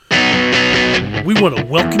We want to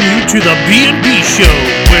welcome you to the B&B Show,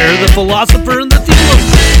 where the philosopher and the theologian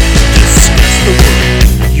discuss the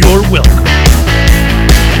word. You're welcome.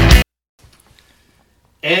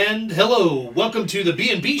 And hello, welcome to the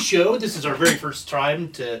B&B Show. This is our very first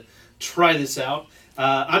time to try this out.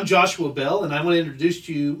 I'm Joshua Bell, and I want to introduce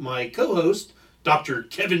to you my co-host, Dr.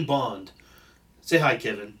 Kevin Bond. Say hi,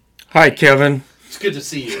 Kevin. Hi, Kevin. It's good to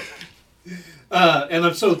see you. And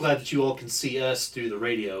I'm so glad that you all can see us through the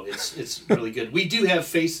radio. It's really good. We do have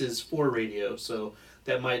faces for radio, so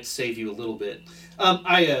that might save you a little bit.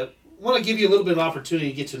 I want to give you a little bit of opportunity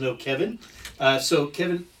to get to know Kevin. So,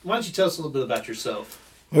 Kevin, why don't you tell us a little bit about yourself?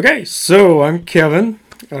 Okay, so I'm Kevin.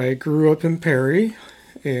 I grew up in Perry,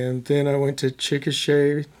 and then I went to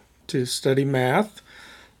Chickasha to study math.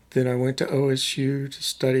 Then I went to OSU to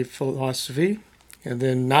study philosophy, and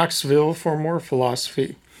then Knoxville for more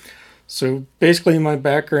philosophy. So basically my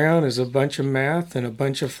background is a bunch of math and a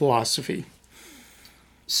bunch of philosophy.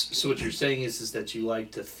 So what you're saying is that you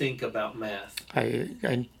like to think about math.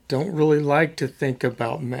 I don't really like to think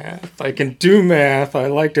about math. I can do math. I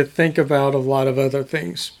like to think about a lot of other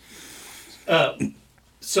things.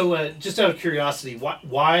 So just out of curiosity,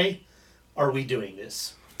 why are we doing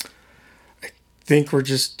this? I think we're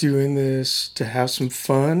just doing this to have some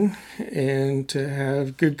fun and to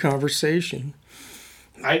have good conversation.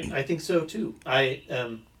 I think so too.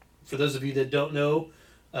 For those of you that don't know,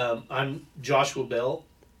 I'm Joshua Bell.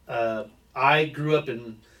 I grew up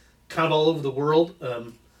in kind of all over the world.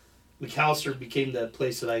 McAllister became the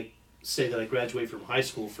place that I say that I graduated from high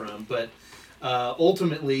school from. But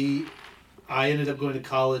ultimately, I ended up going to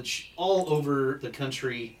college all over the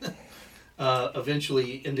country,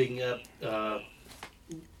 eventually ending up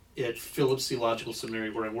at Phillips Theological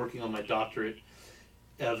Seminary, where I'm working on my doctorate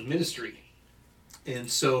of ministry.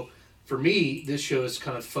 And so, for me, this show is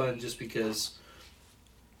kind of fun just because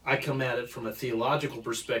I come at it from a theological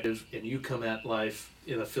perspective, and you come at life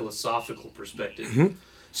in a philosophical perspective. Mm-hmm.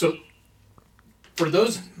 So, for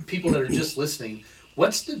those people that are just listening,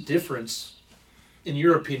 what's the difference, in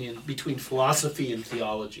your opinion, between philosophy and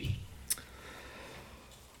theology?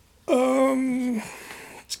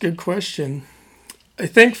 It's a good question. I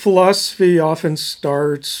think philosophy often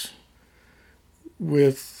starts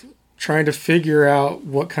with trying to figure out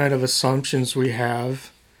what kind of assumptions we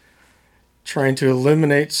have, trying to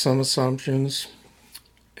eliminate some assumptions,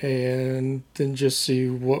 and then just see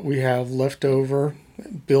what we have left over,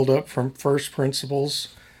 build up from first principles,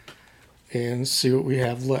 and see what we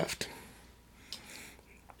have left.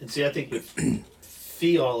 And see, I think with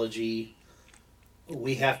theology,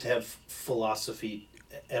 we have to have philosophy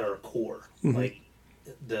at our core. Mm-hmm. Like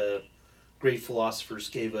the great philosophers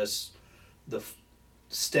gave us the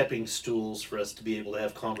stepping stools for us to be able to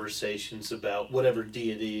have conversations about whatever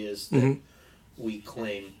deity is that mm-hmm. we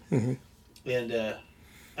claim. Mm-hmm. And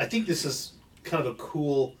I think this is kind of a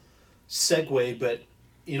cool segue, but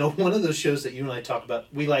you know, one of those shows that you and I talk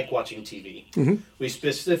about, we like watching TV. Mm-hmm. We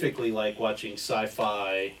specifically like watching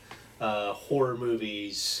sci-fi, horror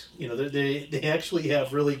movies. You know, they actually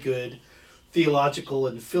have really good theological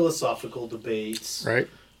and philosophical debates right.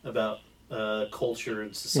 about culture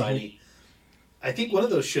and society. Mm-hmm. I think one of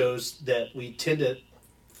those shows that we tend to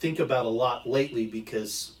think about a lot lately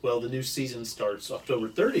because, well, the new season starts October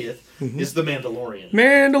 30th, mm-hmm. is The Mandalorian.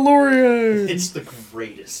 Mandalorian! It's the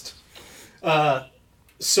greatest.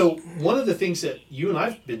 So one of the things that you and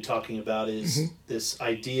I've been talking about is mm-hmm. this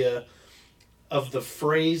idea of the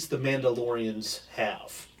phrase the Mandalorians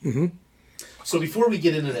have. Mm-hmm. So before we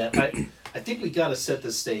get into that, I think we got to set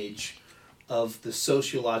the stage of the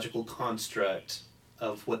sociological construct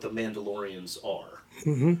of what the Mandalorians are.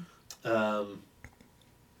 Mm-hmm.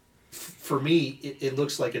 For me, it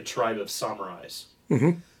looks like a tribe of samurais.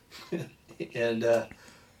 Mm-hmm. And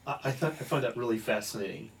I find that really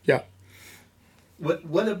fascinating. Yeah.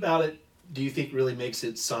 What about it do you think really makes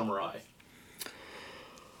it samurai?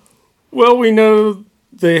 Well, we know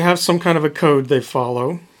they have some kind of a code they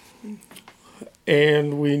follow.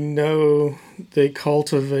 And we know they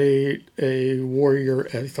cultivate a warrior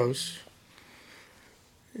ethos.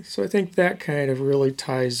 So I think that kind of really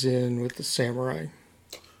ties in with the samurai.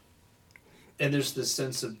 And there's this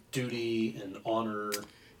sense of duty and honor.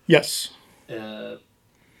 Yes. And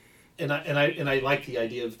I like the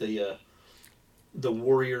idea of the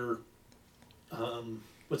warrior.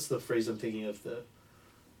 What's the phrase I'm thinking of?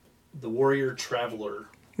 The warrior traveler.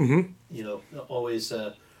 Mm-hmm. You know, always.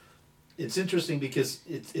 It's interesting because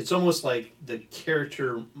it's almost like the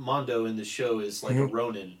character Mondo in the show is like mm-hmm. a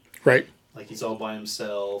Ronin. Right. Like he's all by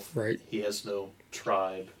himself. Right. He has no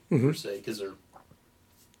tribe, mm-hmm. per se, because their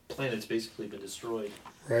planet's basically been destroyed.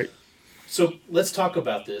 Right. So let's talk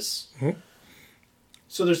about this. Mm-hmm.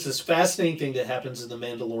 So there's this fascinating thing that happens in The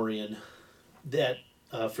Mandalorian that,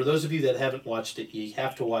 for those of you that haven't watched it, you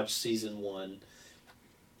have to watch season 1.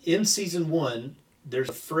 In season 1, there's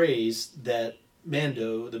a phrase that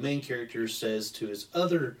Mando, the main character, says to his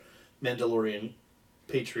other Mandalorian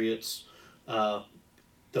patriots. The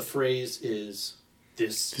phrase is,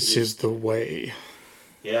 This is the way.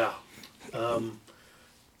 Yeah. And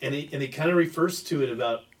he kind of refers to it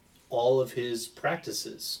about all of his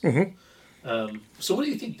practices. So what do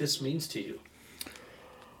you think this means to you?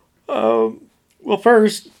 Well,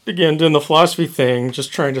 first, again, doing the philosophy thing,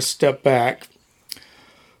 just trying to step back.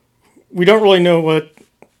 We don't really know what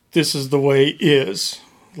this is the way is.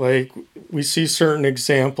 Like, we see certain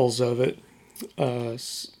examples of it.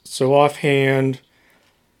 So offhand,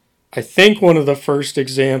 I think one of the first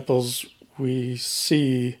examples we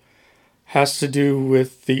see has to do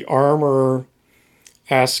with the armorer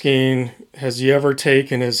asking, has he ever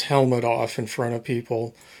taken his helmet off in front of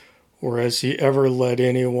people? Or has he ever let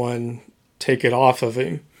anyone take it off of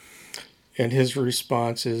him? And his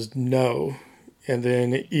response is no. And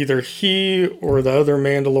then either he or the other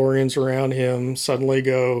Mandalorians around him suddenly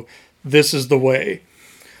go, this is the way.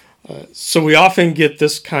 So we often get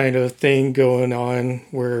this kind of thing going on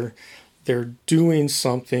where they're doing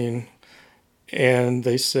something and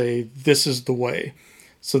they say, this is the way.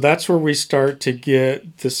 So that's where we start to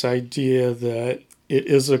get this idea that it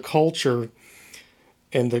is a culture,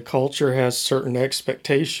 and the culture has certain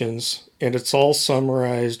expectations, and it's all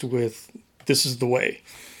summarized with, this is the way.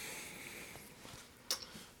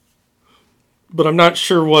 But I'm not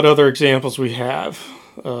sure what other examples we have.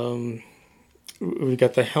 We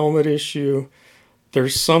got the helmet issue.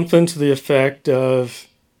 There's something to the effect of,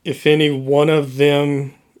 if any one of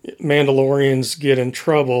them Mandalorians get in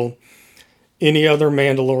trouble, any other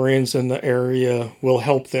Mandalorians in the area will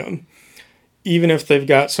help them. Even if they've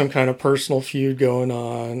got some kind of personal feud going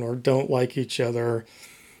on or don't like each other,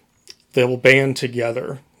 they'll band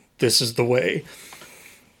together. This is the way.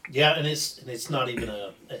 Yeah, and it's not even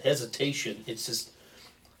a hesitation. It's just,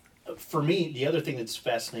 for me, the other thing that's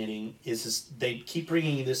fascinating is they keep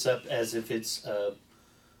bringing this up as if it's,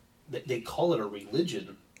 they call it a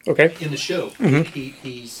religion. Okay. In the show.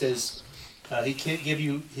 He says he can't give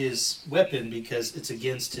you his weapon because it's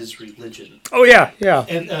against his religion. Oh, yeah, yeah.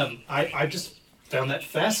 And I just found that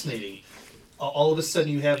fascinating. All of a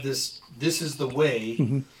sudden you have this is the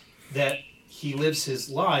way that he lives his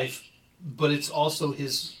life, but it's also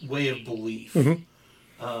his way of belief. In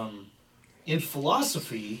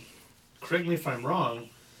philosophy, correct me if I'm wrong,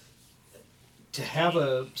 to have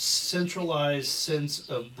a centralized sense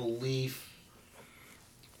of belief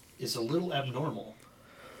is a little abnormal.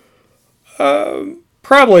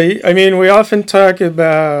 Probably. I mean, we often talk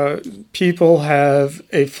about people have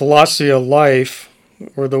a philosophy of life,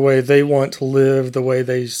 or the way they want to live, the way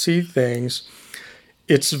they see things.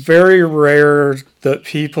 It's very rare that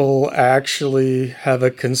people actually have a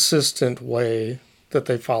consistent way that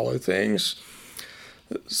they follow things.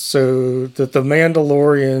 So that the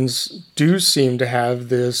Mandalorians do seem to have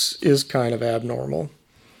this is kind of abnormal.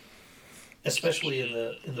 Especially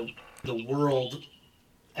in the world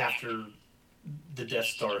after the Death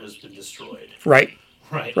Star has been destroyed. Right.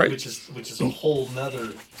 Which is a whole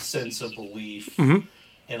nother sense of belief and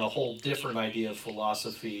a whole different idea of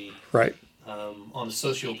philosophy. Right. On the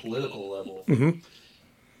socio-political level.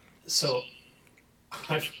 So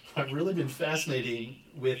I've really been fascinated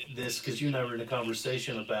with this because you and I were in a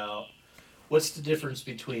conversation about what's the difference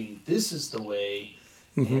between this is the way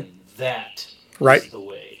and that is the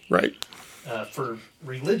way. Right. For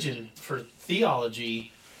religion, for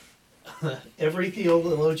theology, every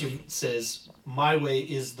theologian says, my way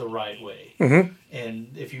is the right way.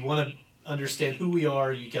 And if you want to understand who we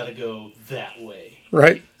are, you got to go that way.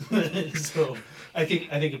 Right. So I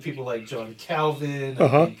think of people like John Calvin.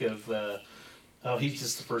 I think of, he's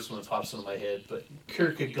just the first one that pops into my head, but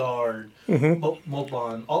Kierkegaard,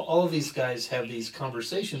 Mobon, all of these guys have these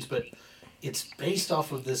conversations, but it's based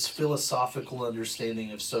off of this philosophical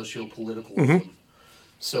understanding of socio-politicalism.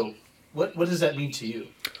 So what does that mean to you?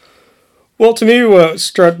 Well, to me, what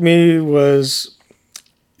struck me was,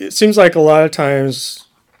 it seems like a lot of times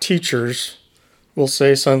teachers will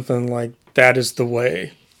say something like, that is the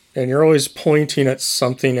way. And you're always pointing at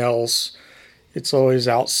something else. It's always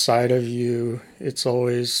outside of you. It's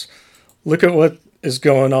always, look at what is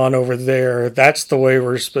going on over there. That's the way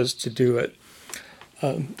we're supposed to do it.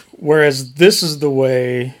 Whereas this is the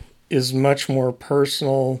way is much more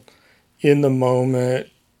personal, in the moment,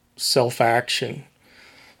 self-action.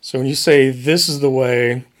 So when you say this is the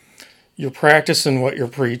way, you're practicing what you're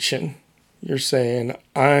preaching. You're saying,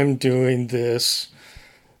 I'm doing this.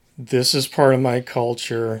 this is part of my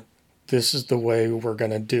culture. This is the way we're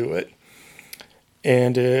going to do it.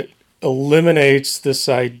 And it eliminates this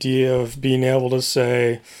idea of being able to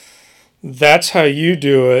say, that's how you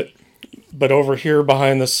do it, but over here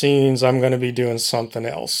behind the scenes, I'm going to be doing something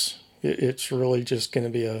else. It's really just going to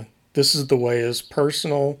be this is the way is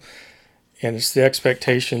personal, and it's the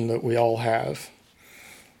expectation that we all have.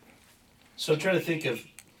 So I'm trying to think of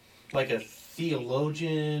like a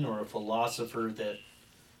theologian or a philosopher that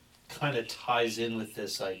kind of ties in with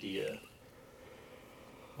this idea.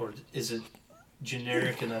 Or is it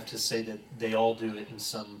generic enough to say that they all do it in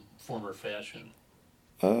some form or fashion?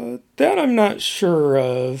 That I'm not sure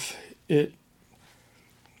of. To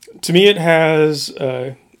me, it has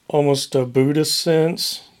almost a Buddhist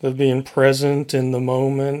sense of being present in the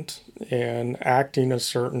moment and acting a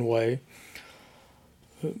certain way.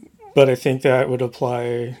 But I think that would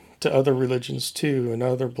apply to other religions too and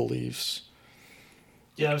other beliefs.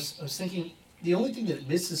 Yeah, I was thinking the only thing that it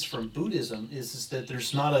misses from Buddhism is that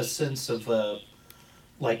there's not a sense of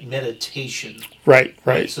like meditation. Right.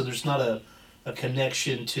 So there's not a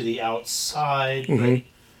connection to the outside. Mm-hmm. Right?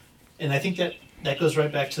 And I think that goes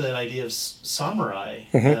right back to that idea of samurai.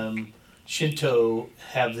 Mm-hmm. Shinto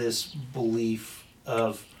have this belief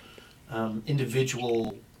of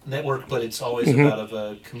individual network, but it's always mm-hmm. about of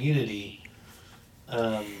a community.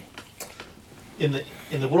 In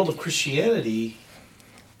the world of Christianity,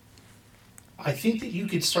 I think that you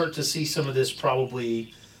could start to see some of this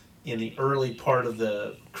probably in the early part of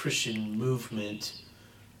the Christian movement.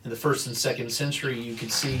 In the 1st and 2nd century, you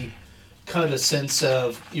could see kind of a sense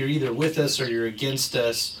of you're either with us or you're against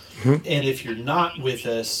us, mm-hmm. and if you're not with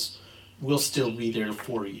us, we'll still be there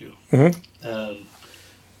for you. Mm-hmm.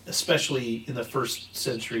 Especially in the 1st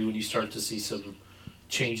century when you start to see some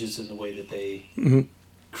changes in the way that they mm-hmm.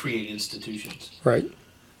 create institutions. Right.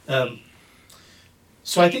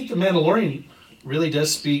 So I think The Mandalorian really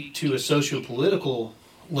does speak to a socio-political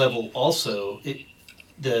level also.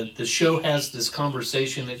 The show has this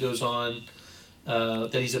conversation that goes on that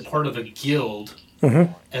he's a part of a guild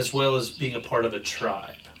mm-hmm. as well as being a part of a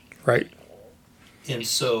tribe. Right. And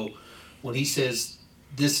so when he says,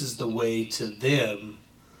 this is the way to them,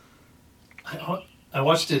 I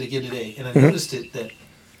watched it again today, and I mm-hmm. noticed it that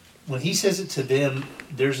when he says it to them,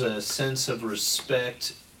 there's a sense of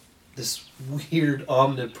respect, this weird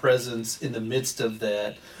omnipresence in the midst of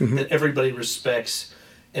that, mm-hmm. that everybody respects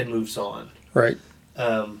and moves on. Right.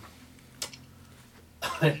 I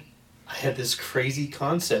had this crazy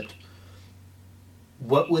concept.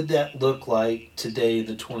 What would that look like today in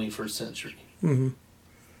the 21st century? Mm-hmm.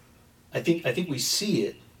 I think we see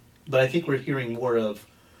it, but I think we're hearing more of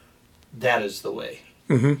that is the way.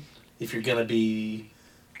 Mm-hmm. If you're going to be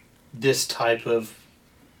this type of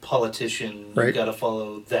politician, right. you've got to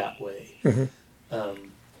follow that way. Mm-hmm.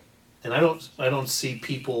 And I don't see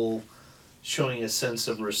people showing a sense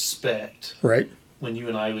of respect. Right. When you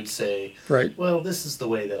and I would say, right. Well, this is the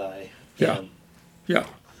way that I am. Yeah.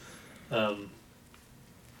 I'm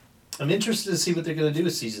interested to see what they're going to do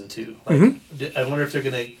with season 2. Like, mm-hmm. I wonder if they're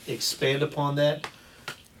going to expand upon that,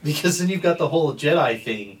 because then you've got the whole Jedi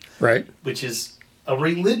thing, right? Which is a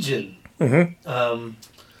religion. Mm-hmm.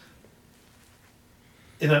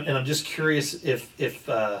 And I'm just curious if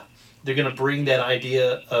they're going to bring that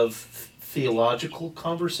idea of theological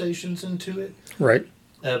conversations into it, right?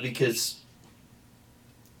 Because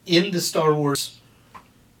in the Star Wars,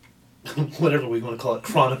 whatever we want to call it,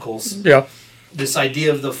 chronicles, yeah, this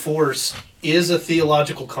idea of the Force is a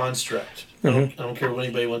theological construct. Mm-hmm. I don't care what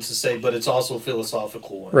anybody wants to say, but it's also a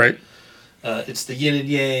philosophical one. Right. It's the yin and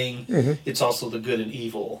yang. Mm-hmm. It's also the good and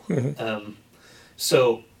evil. Mm-hmm.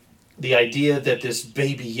 So the idea that this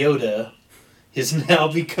baby Yoda has now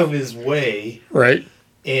become his way, right,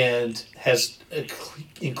 and has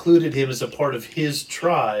included him as a part of his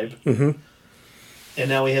tribe, mm-hmm. and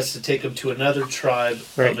now he has to take him to another tribe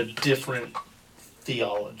right. of a different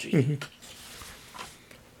theology. Mm-hmm.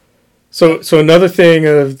 So another thing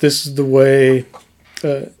of this is the way,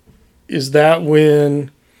 is that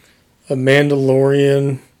when a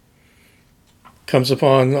Mandalorian comes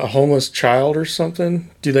upon a homeless child or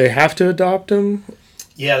something, do they have to adopt him?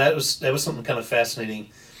 Yeah, that was something kind of fascinating.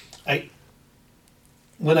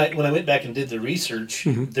 When I went back and did the research,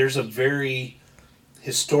 mm-hmm. there's a very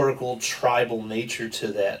historical tribal nature to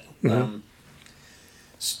that. Mm-hmm.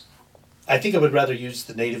 I think I would rather use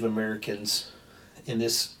the Native Americans in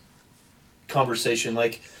this conversation.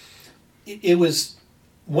 Like, it was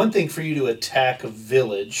one thing for you to attack a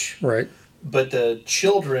village, right? But the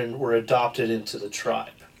children were adopted into the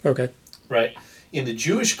tribe. Okay. Right? In the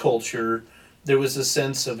Jewish culture, there was a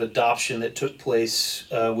sense of adoption that took place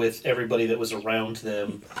with everybody that was around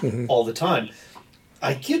them all the time.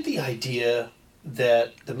 I get the idea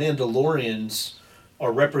that the Mandalorians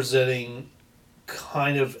are representing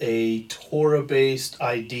kind of a Torah-based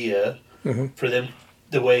idea for them.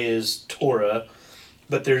 The way is Torah,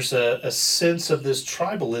 but there's a sense of this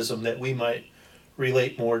tribalism that we might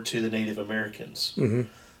relate more to the Native Americans.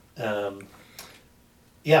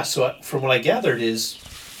 So from what I gathered is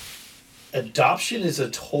adoption is a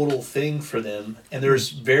total thing for them, and there's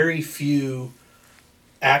very few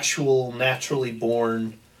actual naturally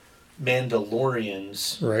born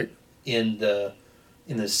Mandalorians in the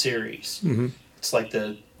series. It's like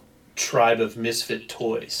the tribe of misfit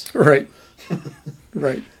toys. Right.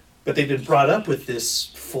 But they've been brought up with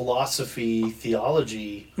this philosophy,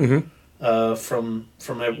 theology from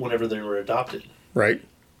whenever they were adopted. Right.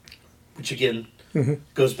 Which again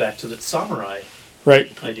goes back to the samurai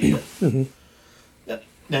idea.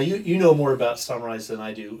 Now you know more about samurais than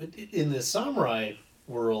I do. In the samurai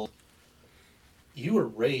world, you were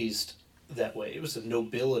raised that way. It was a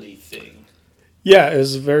nobility thing. Yeah, it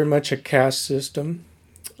was very much a caste system.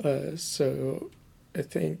 So I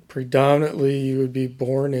think predominantly you would be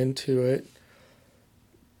born into it.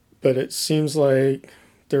 But it seems like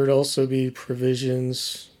there would also be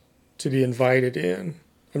provisions to be invited in.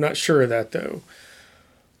 I'm not sure of that, though.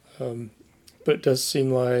 But it does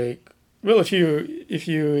seem like, well, if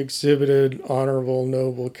you exhibited honorable,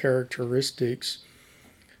 noble characteristics,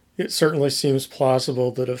 it certainly seems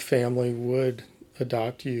plausible that a family would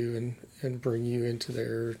adopt you and bring you into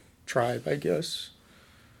their tribe, I guess.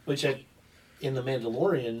 Which in The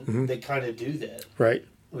Mandalorian, they kind of do that. Right.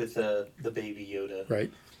 With the baby Yoda.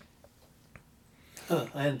 Right. Huh,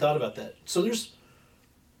 I hadn't thought about that. So there's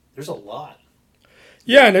a lot.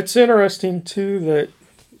 Yeah, and it's interesting, too, that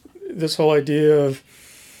this whole idea of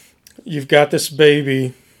you've got this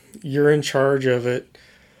baby, you're in charge of it,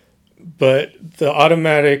 but the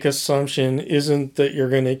automatic assumption isn't that you're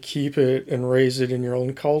going to keep it and raise it in your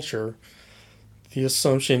own culture. The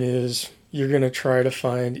assumption is you're going to try to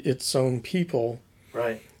find its own people.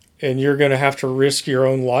 Right. And you're going to have to risk your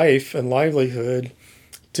own life and livelihood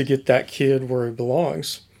to get that kid where he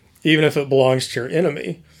belongs, even if it belongs to your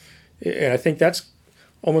enemy. And I think that's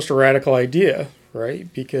almost a radical idea,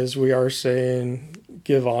 right? Because we are saying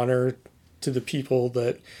give honor to the people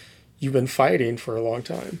that you've been fighting for a long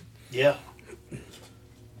time. Yeah.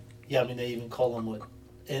 Yeah, I mean, they even call them,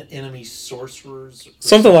 enemy sorcerers?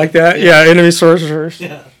 Something like that. Yeah, enemy sorcerers.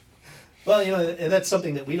 Yeah. Well, and that's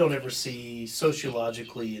something that we don't ever see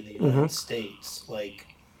sociologically in the United States. Like,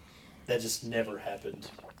 that just never happened.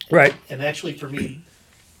 Right. And actually, for me,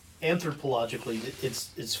 anthropologically,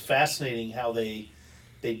 it's fascinating how they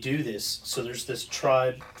do this. So there's this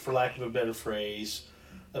tribe, for lack of a better phrase,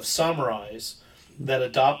 of samurais that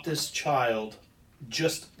adopt this child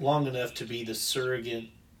just long enough to be the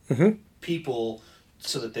surrogate people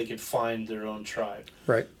so that they could find their own tribe.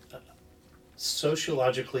 Right.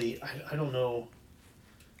 Sociologically, I don't know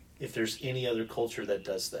if there's any other culture that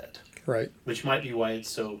does that. Right. Which might be why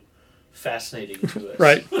it's so fascinating to us.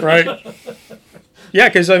 Right. Yeah,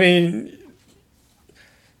 because, I mean,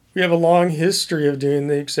 we have a long history of doing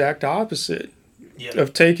the exact opposite. Yeah.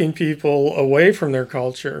 Of taking people away from their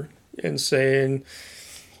culture and saying,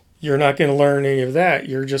 you're not going to learn any of that.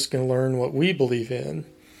 You're just going to learn what we believe in.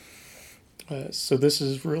 So this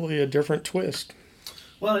is really a different twist.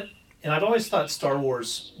 Well, and I've always thought Star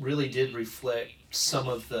Wars really did reflect some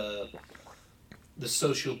of the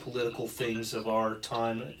socio-political things of our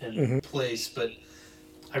time and place, but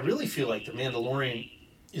I really feel like The Mandalorian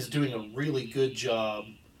is doing a really good job.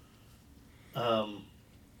 I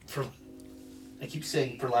keep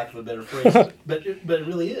saying for lack of a better phrase, but it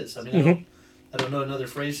really is. I mean, I don't know another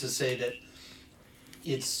phrase to say that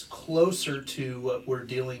it's closer to what we're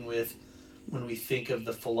dealing with when we think of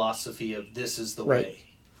the philosophy of this is the way.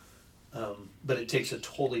 But it takes a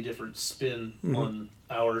totally different spin on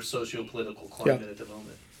our socio-political climate at the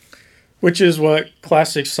moment. Which is what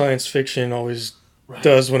classic science fiction always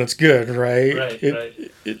does when it's good, right?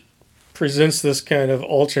 It presents this kind of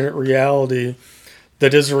alternate reality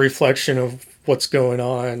that is a reflection of what's going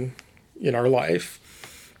on in our life.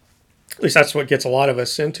 At least that's what gets a lot of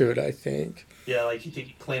us into it, I think. Yeah, like you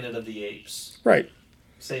think Planet of the Apes. Right.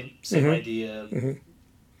 Same idea.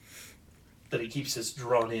 But it keeps us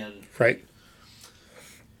drawn in. Right.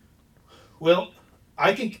 Well,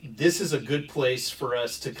 I think this is a good place for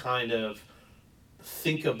us to kind of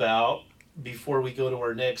think about before we go to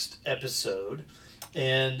our next episode.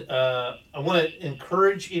 And I want to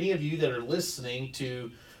encourage any of you that are listening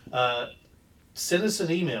to send us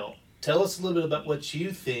an email. Tell us a little bit about what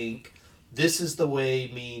you think this is the way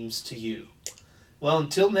means to you. Well,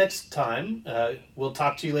 until next time, we'll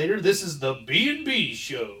talk to you later. This is the B&B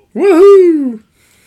Show. Woohoo!